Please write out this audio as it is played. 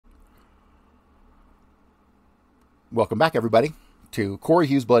Welcome back, everybody, to Corey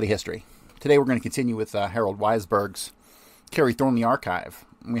Hughes' Bloody History. Today we're going to continue with Harold Weisberg's Kerry Thornley Archive.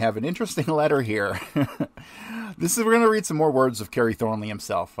 We have an interesting letter here. We're going to read some more words of Kerry Thornley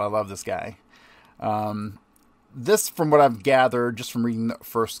himself. I love this guy. This, from what I've gathered, just from reading the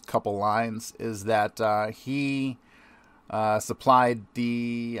first couple lines, is that he supplied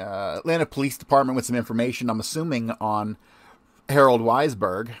the Atlanta Police Department with some information, I'm assuming, on Harold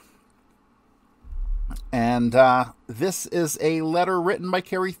Weisberg. And this is a letter written by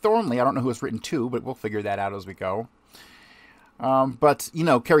Kerry Thornley. I don't know who it's written to, but we'll figure that out as we go. But, you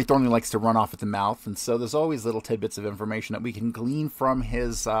know, Kerry Thornley likes to run off at the mouth, and so there's always little tidbits of information that we can glean from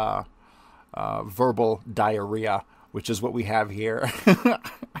his verbal diarrhea, which is what we have here.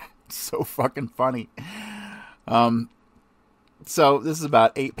 It's so fucking funny. So this is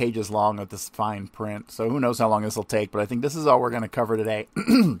about 8 pages long of this fine print, so who knows how long this will take, but I think this is all we're going to cover today.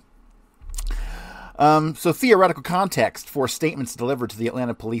 So theoretical context for statements delivered to the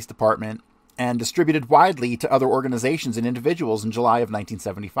Atlanta Police Department and distributed widely to other organizations and individuals in July of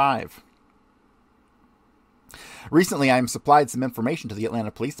 1975. Recently, I am supplied some information to the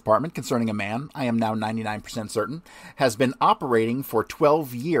Atlanta Police Department concerning a man, I am now 99% certain, has been operating for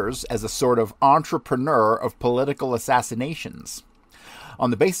 12 years as a sort of entrepreneur of political assassinations. On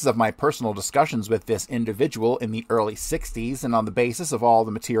the basis of my personal discussions with this individual in the early 60s, and on the basis of all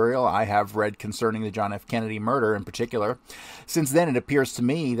the material I have read concerning the John F. Kennedy murder in particular, since then it appears to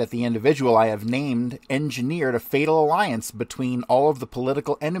me that the individual I have named engineered a fatal alliance between all of the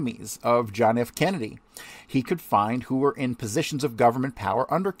political enemies of John F. Kennedy. He could find who were in positions of government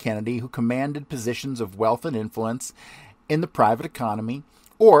power under Kennedy, who commanded positions of wealth and influence in the private economy,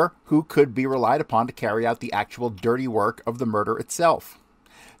 or who could be relied upon to carry out the actual dirty work of the murder itself.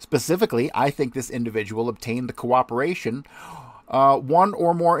 Specifically, I think this individual obtained the cooperation one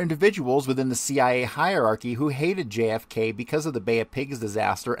or more individuals within the CIA hierarchy who hated JFK because of the Bay of Pigs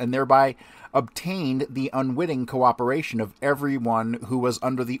disaster, and thereby obtained the unwitting cooperation of everyone who was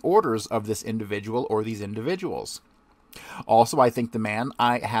under the orders of this individual or these individuals. Also, I think the man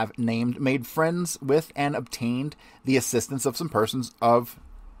I have named made friends with and obtained the assistance of some persons of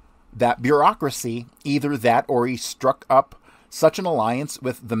that bureaucracy, either that or he struck up such an alliance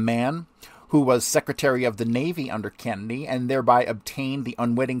with the man who was Secretary of the Navy under Kennedy, and thereby obtained the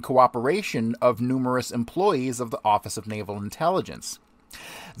unwitting cooperation of numerous employees of the Office of Naval Intelligence.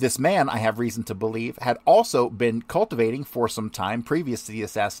 This man, I have reason to believe, had also been cultivating for some time previous to the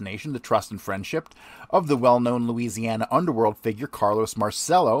assassination the trust and friendship of the well-known Louisiana underworld figure Carlos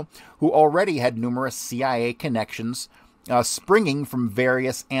Marcello, who already had numerous CIA connections springing from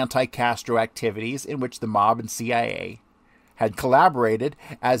various anti-Castro activities in which the mob and CIA had collaborated,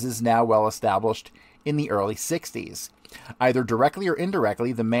 as is now well established, in the early 60s. Either directly or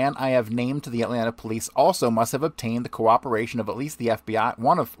indirectly, the man I have named to the Atlanta police also must have obtained the cooperation of at least the FBI,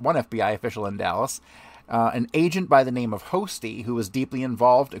 one FBI official in Dallas, an agent by the name of Hosty, who was deeply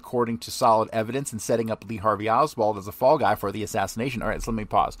involved, according to solid evidence, in setting up Lee Harvey Oswald as a fall guy for the assassination. All right, so let me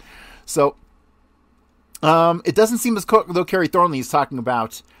pause. So, it doesn't seem as though Kerry Thornley is talking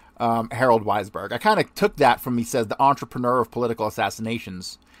about Harold Weisberg. I kind of took that from, he says, the entrepreneur of political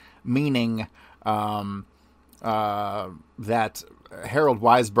assassinations, meaning that Harold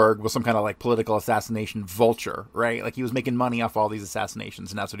Weisberg was some kind of like political assassination vulture, right? Like he was making money off all these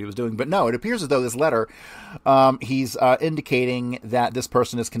assassinations, and that's what he was doing. But no, it appears as though this letter, he's indicating that this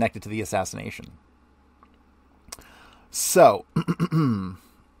person is connected to the assassination. So,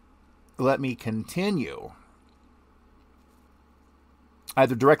 let me continue.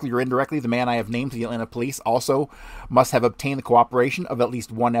 Either directly or indirectly, the man I have named to the Atlanta police also must have obtained the cooperation of at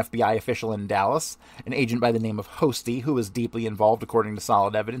least one FBI official in Dallas, an agent by the name of Hosty, who was deeply involved, according to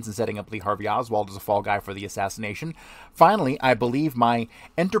solid evidence, in setting up Lee Harvey Oswald as a fall guy for the assassination. Finally, I believe my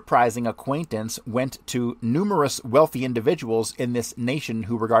enterprising acquaintance went to numerous wealthy individuals in this nation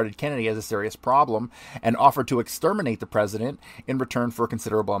who regarded Kennedy as a serious problem and offered to exterminate the president in return for a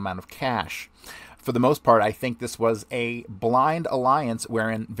considerable amount of cash. For the most part, I think this was a blind alliance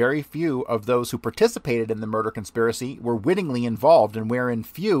wherein very few of those who participated in the murder conspiracy were wittingly involved, and wherein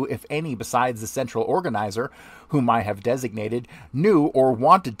few, if any, besides the central organizer, whom I have designated, knew or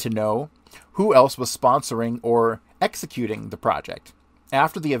wanted to know who else was sponsoring or executing the project.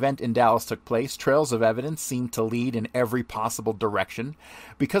 After the event in Dallas took place, trails of evidence seemed to lead in every possible direction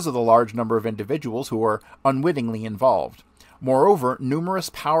because of the large number of individuals who were unwittingly involved. Moreover,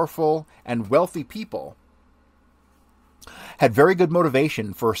 numerous powerful and wealthy people had very good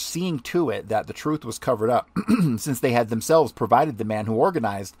motivation for seeing to it that the truth was covered up, since they had themselves provided the man who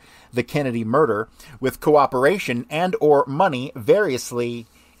organized the Kennedy murder with cooperation and or money variously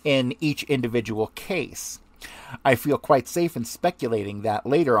in each individual case. I feel quite safe in speculating that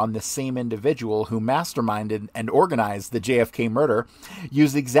later on this same individual who masterminded and organized the JFK murder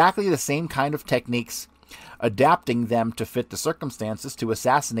used exactly the same kind of techniques, adapting them to fit the circumstances to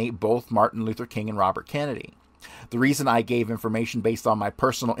assassinate both Martin Luther King and Robert Kennedy. The reason I gave information based on my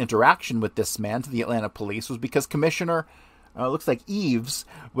personal interaction with this man to the Atlanta police was because Commissioner, looks like Eves,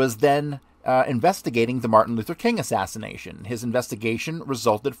 was then investigating the Martin Luther King assassination. His investigation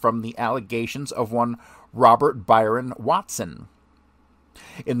resulted from the allegations of one Robert Byron Watson.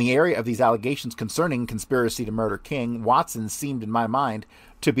 In the area of these allegations concerning conspiracy to murder King, Watson seemed in my mind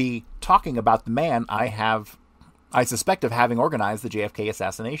to be talking about the man I suspect of having organized the JFK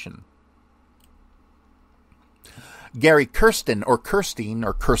assassination. Gary Kirsten, or Kirstein,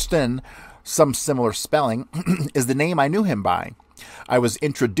 or Kirsten, some similar spelling, is the name I knew him by. I was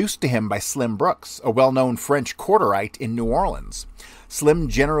introduced to him by Slim Brooks, a well-known French quarterite in New Orleans. Slim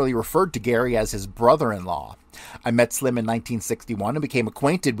generally referred to Gary as his brother-in-law. I met Slim in 1961 and became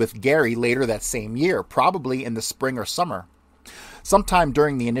acquainted with Gary later that same year, probably in the spring or summer. Sometime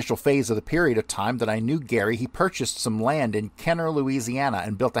during the initial phase of the period of time that I knew Gary, he purchased some land in Kenner, Louisiana,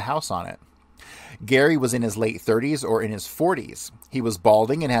 and built a house on it. Gary was in his late 30s or in his 40s. He was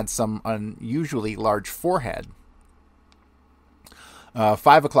balding and had some unusually large forehead.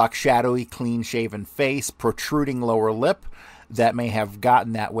 5 o'clock shadowy, clean-shaven face, protruding lower lip that may have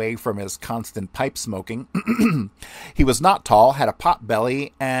gotten that way from his constant pipe smoking. He was not tall, had a pot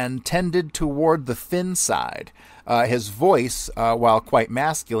belly, and tended toward the thin side. His voice, while quite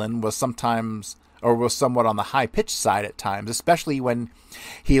masculine, was somewhat on the high-pitched side at times, especially when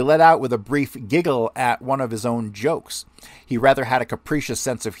he let out with a brief giggle at one of his own jokes. He rather had a capricious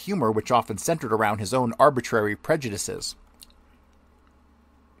sense of humor, which often centered around his own arbitrary prejudices.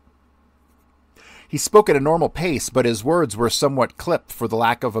 He spoke at a normal pace, but his words were somewhat clipped, for the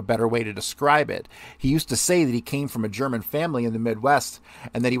lack of a better way to describe it. He used to say that he came from a German family in the Midwest,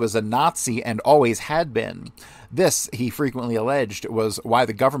 and that he was a Nazi and always had been. This, he frequently alleged, was why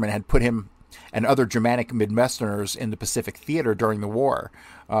the government had put him and other Germanic Midwesterners in the Pacific Theater during the war.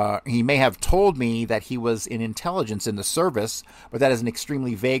 He may have told me that he was in intelligence in the service, but that is an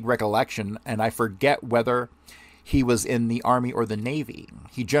extremely vague recollection, and I forget whether he was in the Army or the Navy.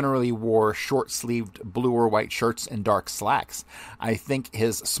 He generally wore short-sleeved blue or white shirts and dark slacks. I think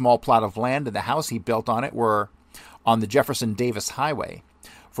his small plot of land and the house he built on it were on the Jefferson Davis Highway.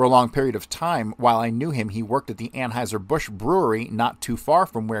 For a long period of time, while I knew him, he worked at the Anheuser-Busch Brewery not too far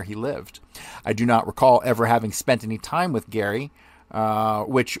from where he lived. I do not recall ever having spent any time with Gary,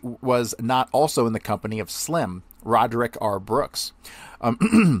 which was not also in the company of Slim, Roderick R. Brooks.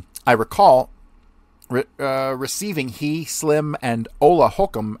 I recall receiving he, Slim, and Ola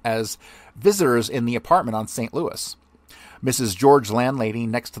Holcomb as visitors in the apartment on St. Louis. Mrs. George, landlady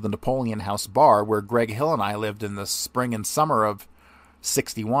next to the Napoleon House bar, where Greg Hill and I lived in the spring and summer of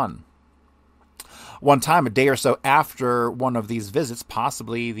 '61. One time, a day or so after one of these visits,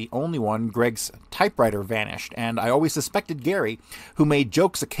 possibly the only one, Greg's typewriter vanished, and I always suspected Gary, who made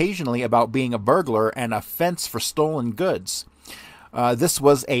jokes occasionally about being a burglar and a fence for stolen goods. This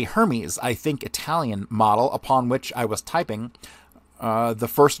was a Hermes, I think Italian, model upon which I was typing the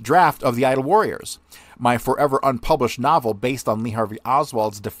first draft of The Idle Warriors, my forever unpublished novel based on Lee Harvey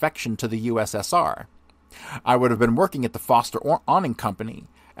Oswald's defection to the USSR. I would have been working at the Foster Awning Company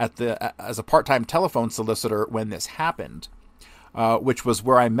as a part-time telephone solicitor when this happened, which was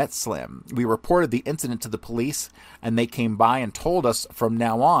where I met Slim. We reported the incident to the police, and they came by and told us from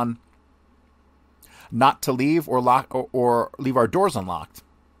now on not to leave or leave our doors unlocked.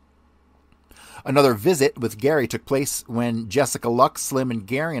 Another visit with Gary took place when Jessica Lux, Slim, and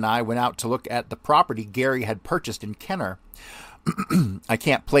Gary and I went out to look at the property Gary had purchased in Kenner. I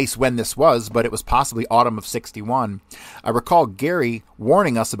can't place when this was, but it was possibly autumn of '61. I recall Gary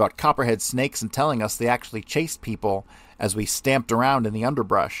warning us about copperhead snakes and telling us they actually chased people as we stamped around in the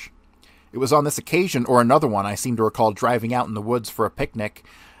underbrush. It was on this occasion, or another one, I seem to recall driving out in the woods for a picnic,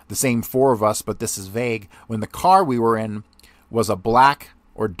 the same four of us, but this is vague, when the car we were in was a black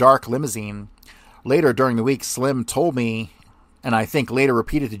or dark limousine. Later during the week, Slim told me, and I think later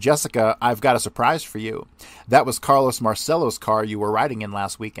repeated to Jessica, "I've got a surprise for you. That was Carlos Marcello's car you were riding in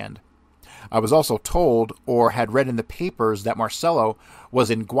last weekend." I was also told, or had read in the papers, that Marcello was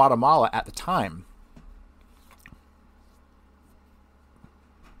in Guatemala at the time.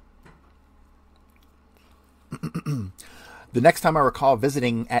 The next time I recall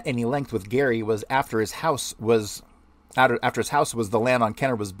visiting at any length with Gary was after his house was the land on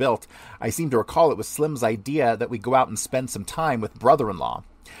Kenner was built. I seem to recall it was Slim's idea that we go out and spend some time with brother-in-law.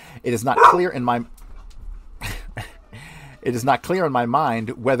 It is not clear in my mind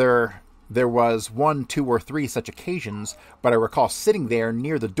whether There was 1, 2, or 3 such occasions, but I recall sitting there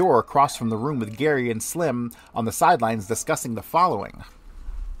near the door across from the room with Gary and Slim on the sidelines discussing the following.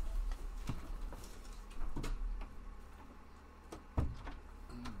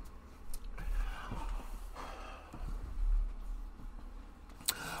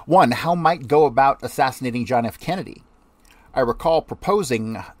 One, how might go about assassinating John F. Kennedy? I recall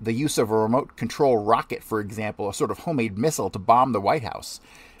proposing the use of a remote control rocket, for example, a sort of homemade missile to bomb the White House.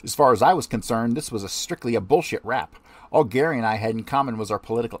 As far as I was concerned, this was strictly a bullshit rap. All Gary and I had in common was our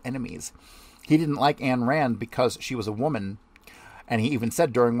political enemies. He didn't like Ayn Rand because she was a woman, and he even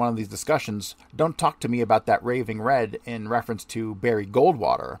said during one of these discussions, "Don't talk to me about that raving red," in reference to Barry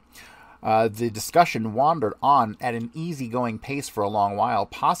Goldwater. The discussion wandered on at an easygoing pace for a long while,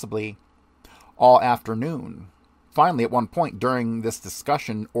 possibly all afternoon. Finally, at one point during this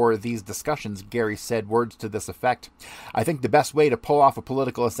discussion, or these discussions, Gary said words to this effect: "I think the best way to pull off a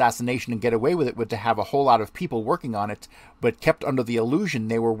political assassination and get away with it would to have a whole lot of people working on it, but kept under the illusion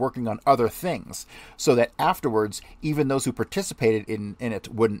they were working on other things, so that afterwards even those who participated in it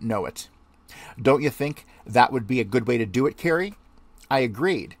wouldn't know it. Don't you think that would be a good way to do it, Kerry?" I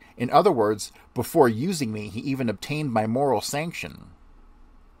agreed. In other words, before using me, he even obtained my moral sanction.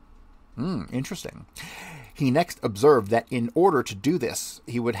 Interesting. He next observed that in order to do this,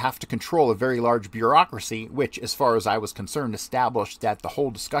 he would have to control a very large bureaucracy, which, as far as I was concerned, established that the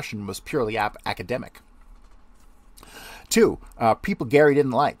whole discussion was purely academic. 2. People Gary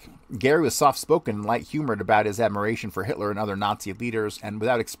didn't like. Gary was soft-spoken and light-humored about his admiration for Hitler and other Nazi leaders, and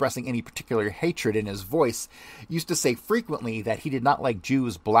without expressing any particular hatred in his voice, used to say frequently that he did not like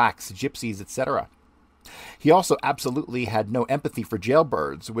Jews, blacks, gypsies, etc. He also absolutely had no empathy for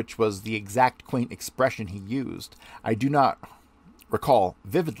jailbirds, which was the exact quaint expression he used. I do not recall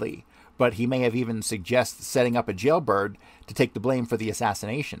vividly, but he may have even suggested setting up a jailbird to take the blame for the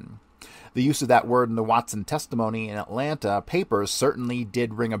assassination. The use of that word in the Watson testimony in Atlanta papers certainly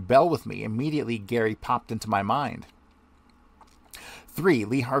did ring a bell with me. Immediately, Gary popped into my mind. 3.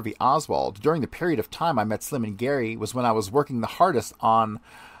 Lee Harvey Oswald. During the period of time I met Slim and Gary was when I was working the hardest on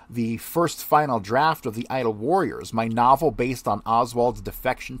the first final draft of The Idle Warriors, my novel based on Oswald's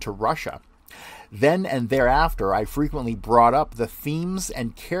defection to Russia. Then and thereafter, I frequently brought up the themes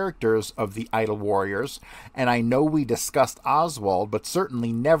and characters of The Idle Warriors, and I know we discussed Oswald, but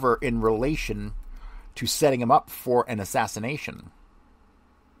certainly never in relation to setting him up for an assassination.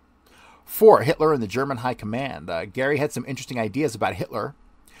 4. Hitler and the German High Command. Gary had some interesting ideas about Hitler,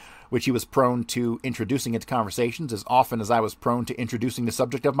 which he was prone to introducing into conversations as often as I was prone to introducing the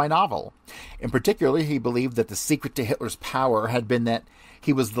subject of my novel. In particular, he believed that the secret to Hitler's power had been that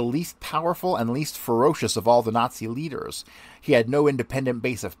he was the least powerful and least ferocious of all the Nazi leaders. He had no independent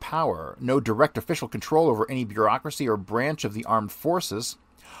base of power, no direct official control over any bureaucracy or branch of the armed forces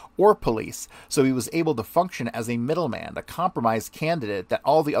or police, so he was able to function as a middleman, a compromise candidate that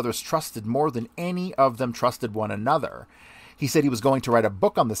all the others trusted more than any of them trusted one another. He said he was going to write a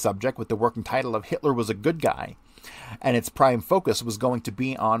book on the subject with the working title of Hitler Was a Good Guy, and its prime focus was going to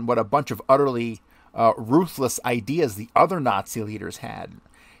be on what a bunch of utterly ruthless ideas the other Nazi leaders had.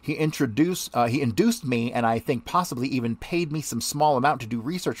 He induced me, and I think possibly even paid me some small amount to do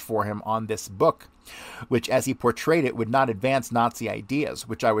research for him on this book, which, as he portrayed it, would not advance Nazi ideas,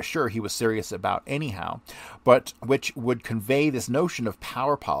 which I was sure he was serious about anyhow, but which would convey this notion of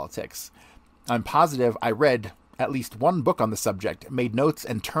power politics. I'm positive I read at least one book on the subject, made notes,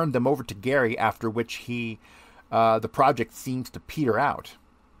 and turned them over to Gary, after which the project seems to peter out.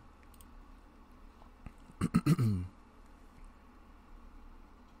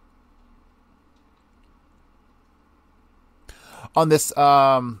 On this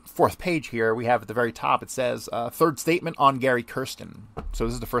fourth page here, we have at the very top, it says, third statement on Gary Kirsten. So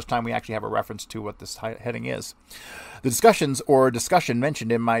this is the first time we actually have a reference to what this heading is. The discussion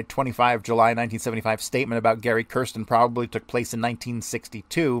mentioned in my 25 July 1975 statement about Gary Kirsten probably took place in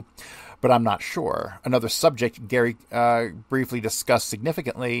 1962, but I'm not sure. Another subject Gary briefly discussed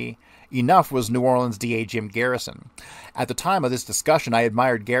significantly enough was New Orleans DA Jim Garrison. At the time of this discussion, I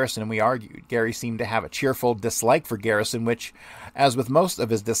admired Garrison and we argued. Gary seemed to have a cheerful dislike for Garrison, which, as with most of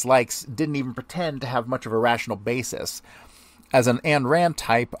his dislikes, didn't even pretend to have much of a rational basis. As an Ayn Rand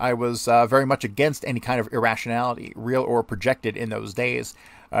type, I was very much against any kind of irrationality, real or projected, in those days.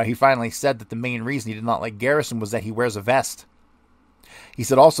 He finally said that the main reason he did not like Garrison was that he wears a vest. He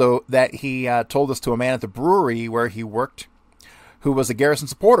said also that he told this to a man at the brewery where he worked who was a Garrison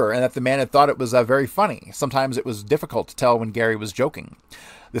supporter, and that the man had thought it was very funny. Sometimes it was difficult to tell when Gary was joking.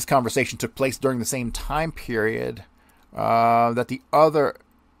 This conversation took place during the same time period that the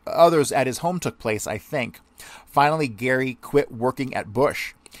others at his home took place, I think. Finally, Gary quit working at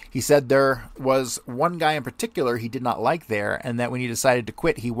Bush. He said there was one guy in particular he did not like there, and that when he decided to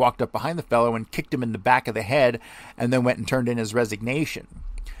quit, he walked up behind the fellow and kicked him in the back of the head and then went and turned in his resignation.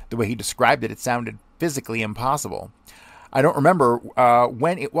 The way he described it, it sounded physically impossible. I don't remember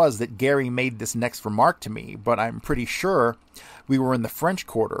when it was that Gary made this next remark to me, but I'm pretty sure we were in the French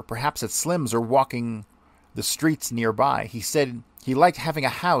Quarter, perhaps at Slim's or walking the streets nearby. He said he liked having a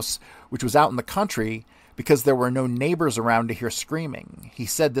house which was out in the country because there were no neighbors around to hear screaming. He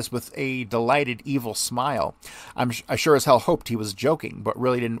said this with a delighted, evil smile. I sure as hell hoped he was joking, but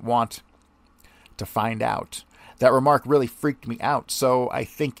really didn't want to find out. That remark really freaked me out, so I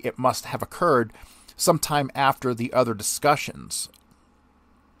think it must have occurred sometime after the other discussions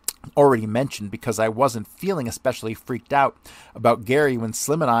already mentioned, because I wasn't feeling especially freaked out about Gary when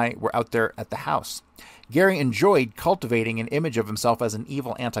Slim and I were out there at the house. Gary enjoyed cultivating an image of himself as an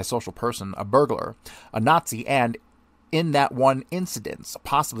evil antisocial person, a burglar, a Nazi, and, in that one incident,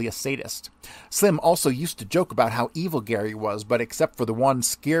 possibly a sadist. Slim also used to joke about how evil Gary was, but except for the one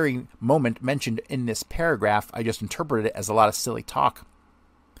scary moment mentioned in this paragraph, I just interpreted it as a lot of silly talk.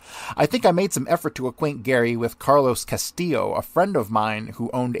 I think I made some effort to acquaint Gary with Carlos Castillo, a friend of mine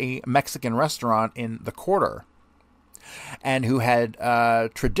who owned a Mexican restaurant in the Quarter, and who had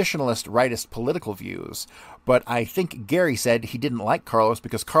traditionalist rightist political views, but I think Gary said he didn't like Carlos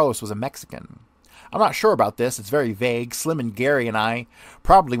because Carlos was a Mexican. I'm not sure about this, it's very vague. Slim and Gary and I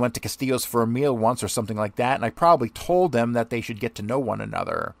probably went to Castillo's for a meal once or something like that, and I probably told them that they should get to know one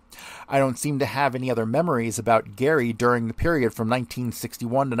another. I don't seem to have any other memories about Gary during the period from 1961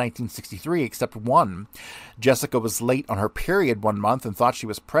 to 1963 except one. Jessica was late on her period one month and thought she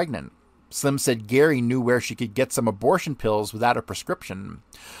was pregnant. Slim said Gary knew where she could get some abortion pills without a prescription.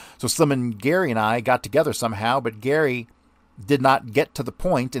 So Slim and Gary and I got together somehow, but Gary did not get to the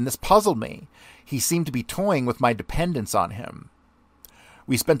point, and this puzzled me. He seemed to be toying with my dependence on him.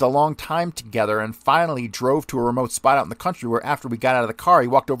 We spent a long time together and finally drove to a remote spot out in the country where after we got out of the car, he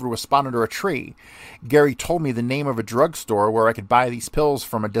walked over to a spot under a tree. Gary told me the name of a drugstore where I could buy these pills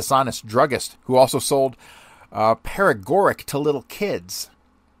from a dishonest druggist who also sold paregoric to little kids.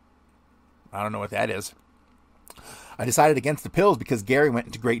 I don't know what that is. I decided against the pills because Gary went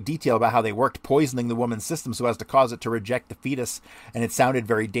into great detail about how they worked, poisoning the woman's system so as to cause it to reject the fetus, and it sounded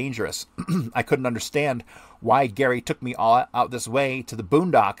very dangerous. I couldn't understand why Gary took me all out this way to the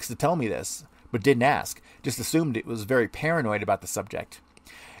boondocks to tell me this, but didn't ask, just assumed it was very paranoid about the subject.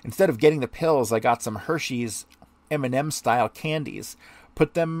 Instead of getting the pills, I got some Hershey's M&M-style candies,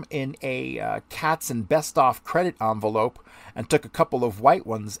 put them in a Katz and Best Off credit envelope, and took a couple of white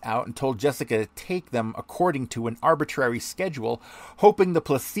ones out and told Jessica to take them according to an arbitrary schedule, hoping the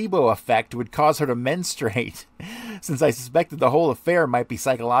placebo effect would cause her to menstruate, since I suspected the whole affair might be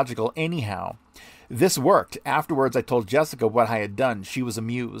psychological anyhow. This worked. Afterwards, I told Jessica what I had done. She was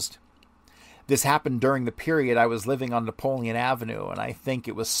amused. This happened during the period I was living on Napoleon Avenue, and I think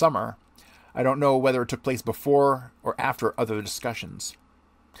it was summer. I don't know whether it took place before or after other discussions.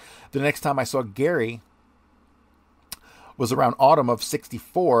 The next time I saw Gary was around autumn of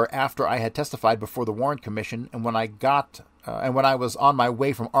 '64, after I had testified before the Warren Commission, and when I was on my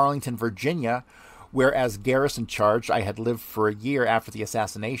way from Arlington, Virginia, where as garrison charged I had lived for a year after the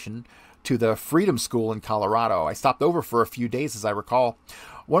assassination, to the Freedom School in Colorado. I stopped over for a few days, as I recall.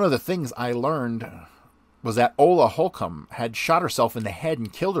 One of the things I learned was that Ola Holcomb had shot herself in the head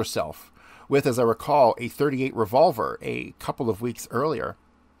and killed herself with, as I recall, a .38 revolver a couple of weeks earlier.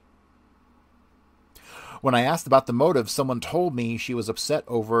 When I asked about the motive, someone told me she was upset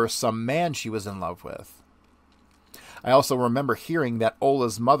over some man she was in love with. I also remember hearing that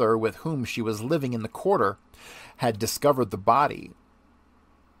Ola's mother, with whom she was living in the Quarter, had discovered the body.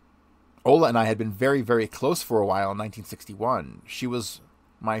 Ola and I had been very, very close for a while in 1961. She was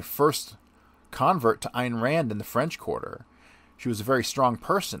my first convert to Ayn Rand in the French Quarter. She was a very strong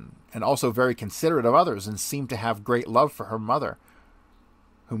person and also very considerate of others and seemed to have great love for her mother,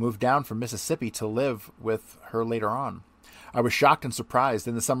 who moved down from Mississippi to live with her later on. I was shocked and surprised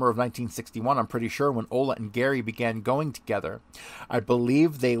in the summer of 1961, I'm pretty sure, when Ola and Gary began going together. I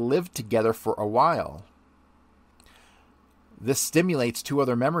believe they lived together for a while. This stimulates two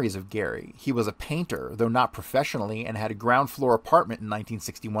other memories of Gary. He was a painter, though not professionally, and had a ground floor apartment in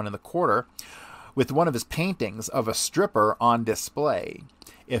 1961 in the Quarter, with one of his paintings of a stripper on display.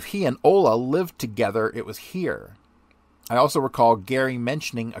 If he and Ola lived together, it was here. I also recall Gary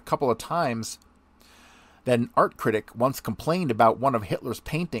mentioning a couple of times that an art critic once complained about one of Hitler's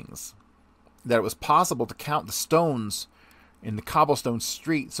paintings, that it was possible to count the stones in the cobblestone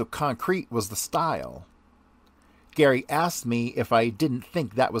street, so concrete was the style. Gary asked me if I didn't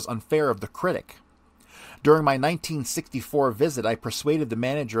think that was unfair of the critic. During my 1964 visit, I persuaded the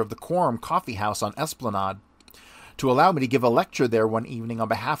manager of the Quorum Coffee House on Esplanade to allow me to give a lecture there one evening on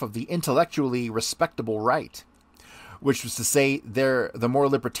behalf of the intellectually respectable right, which was to say they're the more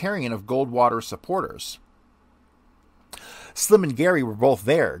libertarian of Goldwater supporters. Slim and Gary were both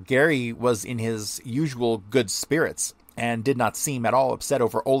there. Gary was in his usual good spirits and did not seem at all upset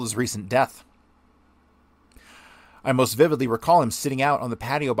over Ola's recent death. I most vividly recall him sitting out on the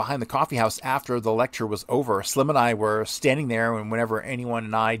patio behind the coffee house after the lecture was over. Slim and I were standing there, and whenever anyone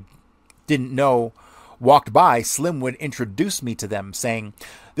and I didn't know walked by, Slim would introduce me to them, saying,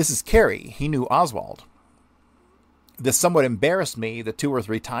 "This is Kerry." He knew Oswald. This somewhat embarrassed me the 2 or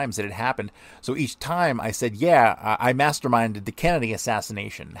 3 times it had happened, so each time I said, "Yeah, I masterminded the Kennedy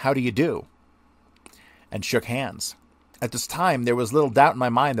assassination. How do you do?" and shook hands. At this time, there was little doubt in my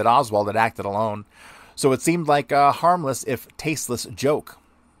mind that Oswald had acted alone, so it seemed like a harmless, if tasteless, joke.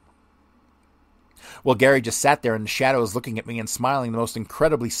 Well, Gary just sat there in the shadows looking at me and smiling the most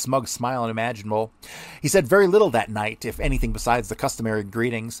incredibly smug smile imaginable. He said very little that night, if anything besides the customary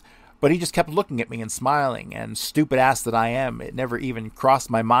greetings, but he just kept looking at me and smiling, and stupid ass that I am, it never even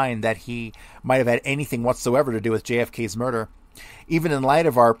crossed my mind that he might have had anything whatsoever to do with JFK's murder. Even in light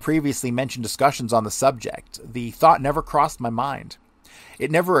of our previously mentioned discussions on the subject, the thought never crossed my mind.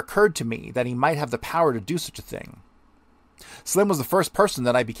 It never occurred to me that he might have the power to do such a thing. Slim was the first person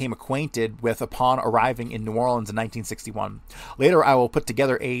that I became acquainted with upon arriving in New Orleans in 1961. Later, I will put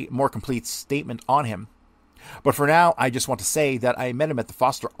together a more complete statement on him. But for now, I just want to say that I met him at the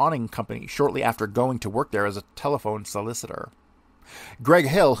Foster Awning Company shortly after going to work there as a telephone solicitor. Greg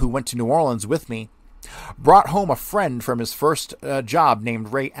Hill, who went to New Orleans with me, brought home a friend from his first job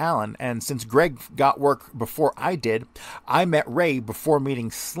named Ray Allen, and since Greg got work before I did, I met Ray before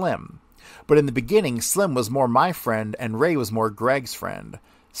meeting Slim. But in the beginning, Slim was more my friend, and Ray was more Greg's friend.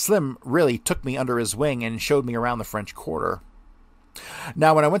 Slim really took me under his wing and showed me around the French Quarter.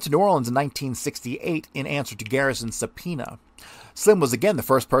 Now, when I went to New Orleans in 1968 in answer to Garrison's subpoena, Slim was again the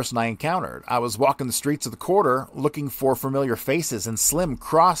first person I encountered. I was walking the streets of the quarter looking for familiar faces, and Slim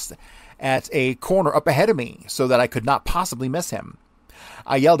crossed at a corner up ahead of me so that I could not possibly miss him.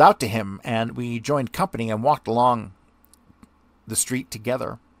 I yelled out to him, and we joined company and walked along the street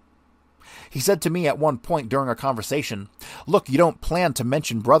together. He said to me at one point during our conversation, "Look, you don't plan to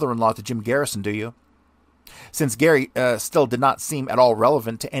mention brother-in-law to Jim Garrison, do you?" Since Gary still did not seem at all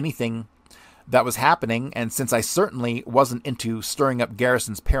relevant to anything that was happening, and since I certainly wasn't into stirring up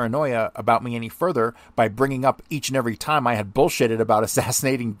Garrison's paranoia about me any further by bringing up each and every time I had bullshitted about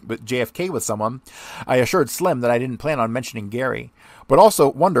assassinating JFK with someone, I assured Slim that I didn't plan on mentioning Gary, but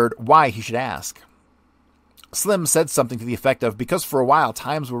also wondered why he should ask. Slim said something to the effect of, because for a while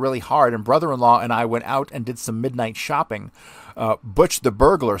times were really hard and brother-in-law and I went out and did some midnight shopping, Butch the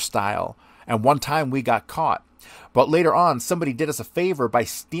burglar style, and one time we got caught. But later on, somebody did us a favor by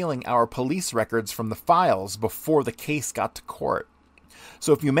stealing our police records from the files before the case got to court.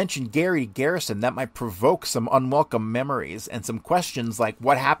 So if you mention Gary Garrison, that might provoke some unwelcome memories and some questions like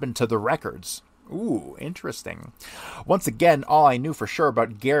what happened to the records. Ooh, interesting. Once again, all I knew for sure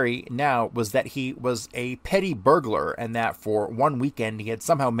about Gary now was that he was a petty burglar and that for one weekend he had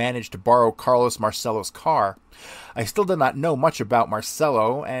somehow managed to borrow Carlos Marcello's car. I still did not know much about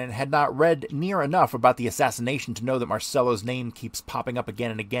Marcello and had not read near enough about the assassination to know that Marcello's name keeps popping up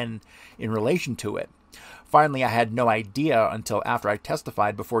again and again in relation to it. Finally, I had no idea until after I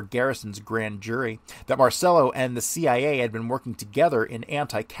testified before Garrison's grand jury that Marcello and the CIA had been working together in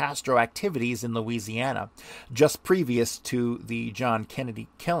anti-Castro activities in Louisiana, just previous to the John Kennedy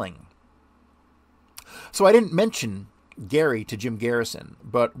killing. So I didn't mention Gary to Jim Garrison,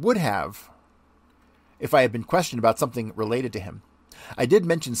 but would have if I had been questioned about something related to him. I did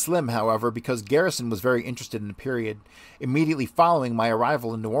mention Slim, however, because Garrison was very interested in the period immediately following my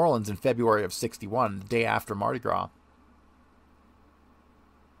arrival in New Orleans in February of '61, the day after Mardi Gras.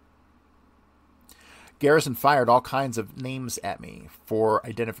 Garrison fired all kinds of names at me for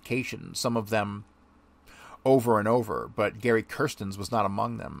identification, some of them over and over, but Gary Kirsten's was not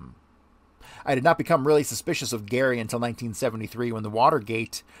among them. I did not become really suspicious of Gary until 1973 when the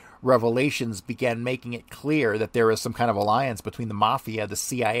Watergate revelations began making it clear that there was some kind of alliance between the Mafia, the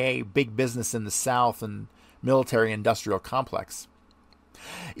CIA, big business in the South, and military-industrial complex.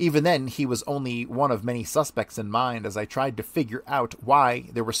 Even then, he was only one of many suspects in mind as I tried to figure out why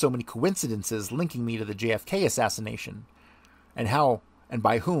there were so many coincidences linking me to the JFK assassination, and how and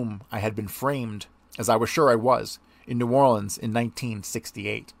by whom I had been framed, as I was sure I was, in New Orleans in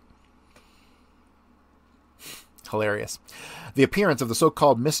 1968. Hilarious. The appearance of the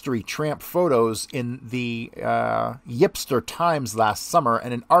so-called mystery tramp photos in the Yipster Times last summer,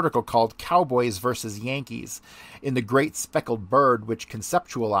 and an article called Cowboys versus Yankees in the Great Speckled Bird, which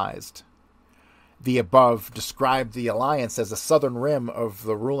conceptualized the above, described the alliance as the southern rim of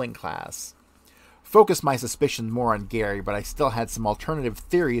the ruling class. Focused my suspicions more on Gary, but I still had some alternative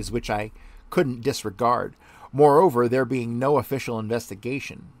theories which I couldn't disregard. Moreover, there being no official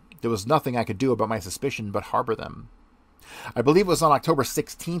investigation, there was nothing I could do about my suspicion but harbor them. I believe it was on October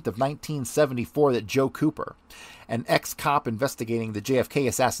 16th of 1974 that Joe Cooper, an ex-cop investigating the JFK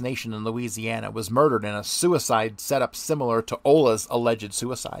assassination in Louisiana, was murdered in a suicide setup similar to Ola's alleged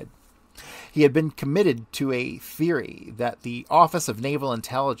suicide. He had been committed to a theory that the Office of Naval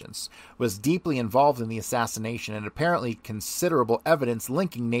Intelligence was deeply involved in the assassination, and apparently considerable evidence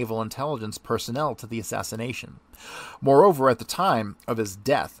linking naval intelligence personnel to the assassination. Moreover, at the time of his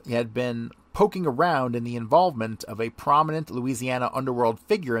death, he had been poking around in the involvement of a prominent Louisiana underworld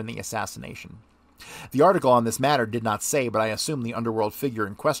figure in the assassination. The article on this matter did not say, but I assume the underworld figure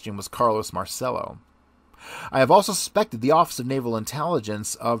in question was Carlos Marcello. I have also suspected the Office of Naval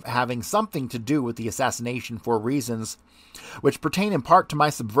Intelligence of having something to do with the assassination for reasons which pertain in part to my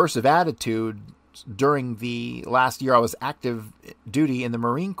subversive attitude during the last year I was active duty in the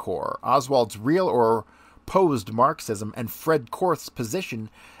Marine Corps, Oswald's real or posed Marxism, and Fred Korth's position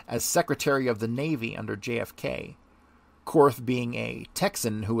as Secretary of the Navy under JFK, Korth being a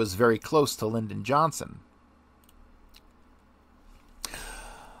Texan who was very close to Lyndon Johnson.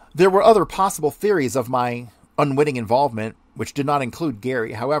 There were other possible theories of my unwitting involvement, which did not include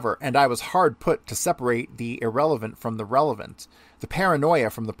Gary, however, and I was hard put to separate the irrelevant from the relevant, the paranoia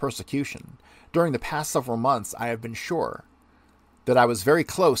from the persecution. During the past several months, I have been sure that I was very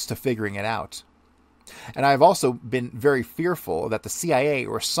close to figuring it out. And I have also been very fearful that the CIA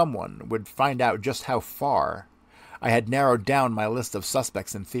or someone would find out just how far I had narrowed down my list of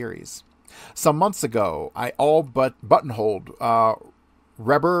suspects and theories. Some months ago, I all but buttonholed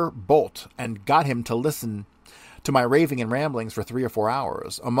Reber Bolt and got him to listen to my raving and ramblings for 3 or 4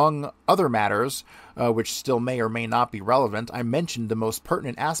 hours. Among other matters, which still may or may not be relevant, I mentioned the most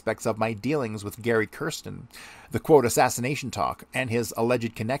pertinent aspects of my dealings with Gary Kirsten, the quote assassination talk, and his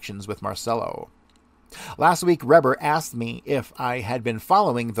alleged connections with Marcello. Last week, Reber asked me if I had been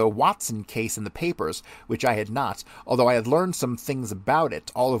following the Watson case in the papers, which I had not, although I had learned some things about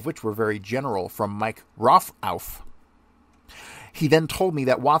it, all of which were very general, from Mike Roffauf. He then told me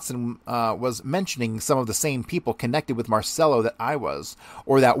that Watson was mentioning some of the same people connected with Marcello that I was,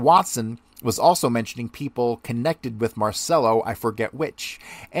 or that Watson was also mentioning people connected with Marcello, I forget which.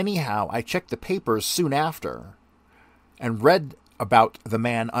 Anyhow, I checked the papers soon after and read about the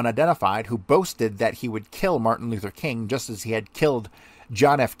man unidentified who boasted that he would kill Martin Luther King just as he had killed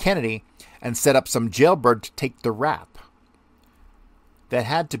John F. Kennedy and set up some jailbird to take the rap. That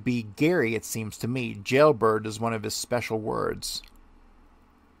had to be Gary, it seems to me. Jailbird is one of his special words.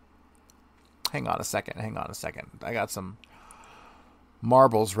 Hang on a second. I got some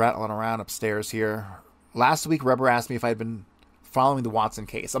marbles rattling around upstairs here. Last week, Reber asked me if I had been following the Watson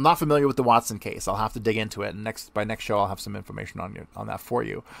case. I'm not familiar with the Watson case. I'll have to dig into it. And by next show, I'll have some information on that for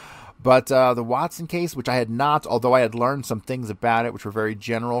you. But the Watson case, which I had not, although I had learned some things about it, which were very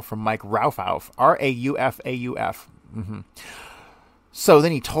general, from Mike Roffauf. Raufauf. Mm-hmm. So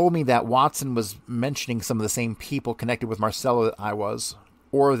then he told me that Watson was mentioning some of the same people connected with Marcello that I was,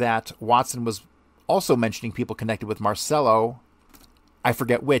 or that Watson was also mentioning people connected with Marcello. I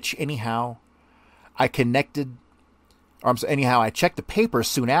forget which. Anyhow, I checked the papers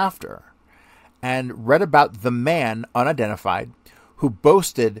soon after and read about the man, unidentified, who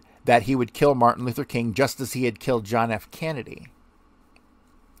boasted that he would kill Martin Luther King just as he had killed John F. Kennedy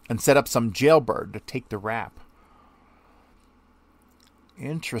and set up some jailbird to take the rap.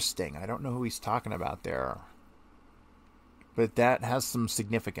 Interesting. I don't know who he's talking about there, but that has some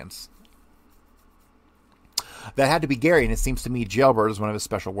significance. That had to be Gary, and it seems to me jailbird is one of his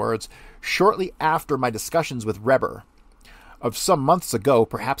special words. Shortly after my discussions with Reber of some months ago,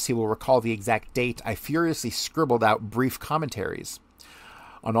 perhaps he will recall the exact date, I furiously scribbled out brief commentaries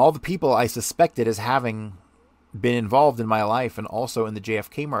on all the people I suspected as having been involved in my life and also in the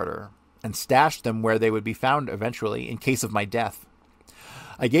JFK murder, and stashed them where they would be found eventually in case of my death.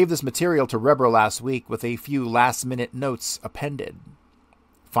 I gave this material to Reber last week with a few last-minute notes appended.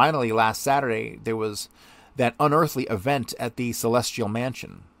 Finally, last Saturday, there was that unearthly event at the Celestial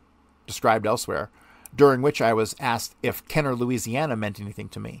Mansion, described elsewhere, during which I was asked if Kenner, Louisiana meant anything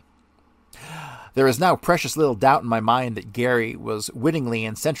to me. There is now precious little doubt in my mind that Gary was wittingly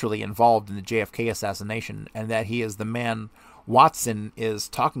and centrally involved in the JFK assassination, and that he is the man Watson is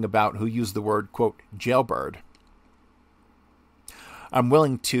talking about who used the word, quote, jailbird. I'm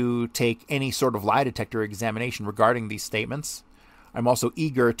willing to take any sort of lie detector examination regarding these statements. I'm also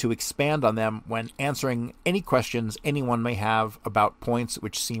eager to expand on them when answering any questions anyone may have about points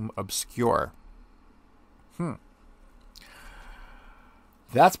which seem obscure.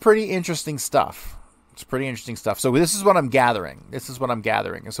 That's pretty interesting stuff. It's pretty interesting stuff. So this is what I'm gathering.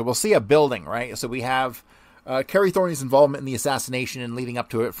 So we'll see a building, right? So we have Kerry Thornley's involvement in the assassination and leading up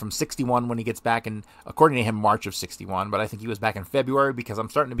to it from 61 when he gets back in, according to him, March of 61. But I think he was back in February because I'm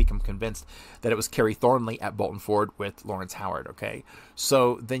starting to become convinced that it was Kerry Thornley at Bolton Ford with Lawrence Howard, okay?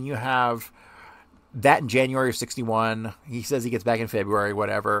 So then you have that in January of 61. He says he gets back in February,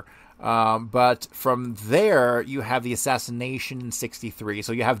 whatever. But from there, you have the assassination in 63.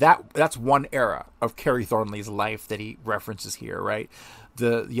 So you have that's one era of Kerry Thornley's life that he references here, right?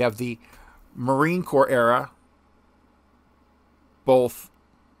 You have the Marine Corps era, both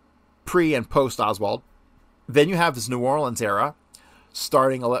pre and post Oswald. Then you have this New Orleans era,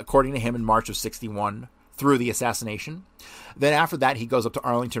 starting, according to him, in March of 61 through the assassination. Then after that, he goes up to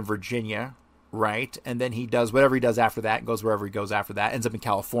Arlington, Virginia, right? And then he does whatever he does after that, goes wherever he goes after that, ends up in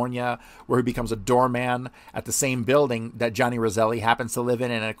California, where he becomes a doorman at the same building that Johnny Roselli happens to live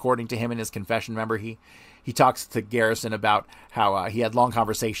in. And according to him in his confession, remember, he talks to Garrison about how he had long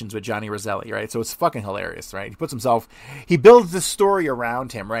conversations with Johnny Roselli, right? So it's fucking hilarious, right? He builds this story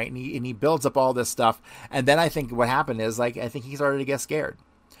around him, right? And he builds up all this stuff. And then I think what happened is, I think he started to get scared.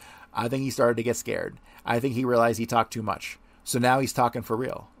 I think he realized he talked too much. So now he's talking for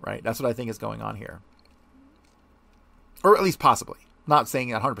real, right? That's what I think is going on here. Or at least possibly. Not saying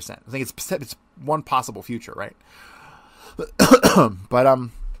 100%. I think it's one possible future, right? But,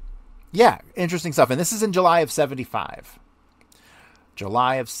 yeah, interesting stuff. And this is in July of 75. I'm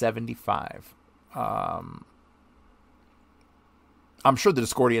sure the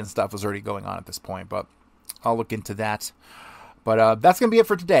Discordian stuff was already going on at this point, but I'll look into that. But that's going to be it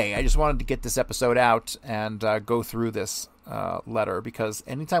for today. I just wanted to get this episode out and go through this letter, because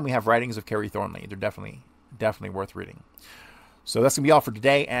anytime we have writings of Kerry Thornley, they're definitely worth reading. So that's going to be all for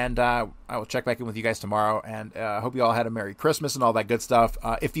today, and I will check back in with you guys tomorrow, and I hope you all had a Merry Christmas and all that good stuff.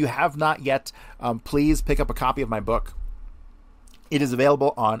 If you have not yet, please pick up a copy of my book. It is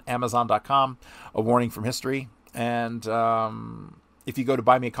available on Amazon.com, A Warning from History, and if you go to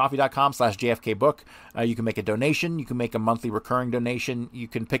buymeacoffee.com/JFKbook, you can make a donation. You can make a monthly recurring donation. You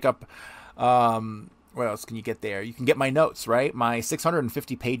can pick up, what else can you get there? You can get my notes, right? My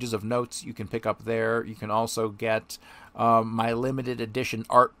 650 pages of notes you can pick up there. You can also get my limited edition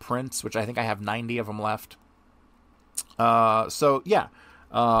art prints, which I think I have 90 of them left. So yeah,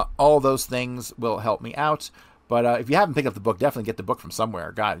 all those things will help me out. But if you haven't picked up the book, definitely get the book from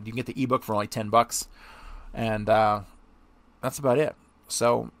somewhere. God, you can get the ebook for only $10. And that's about it.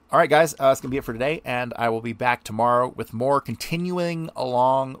 So, all right, guys, that's going to be it for today, and I will be back tomorrow with more, continuing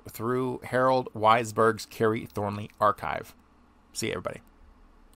along through Harold Weisberg's Kerry Thornley archive. See you, everybody.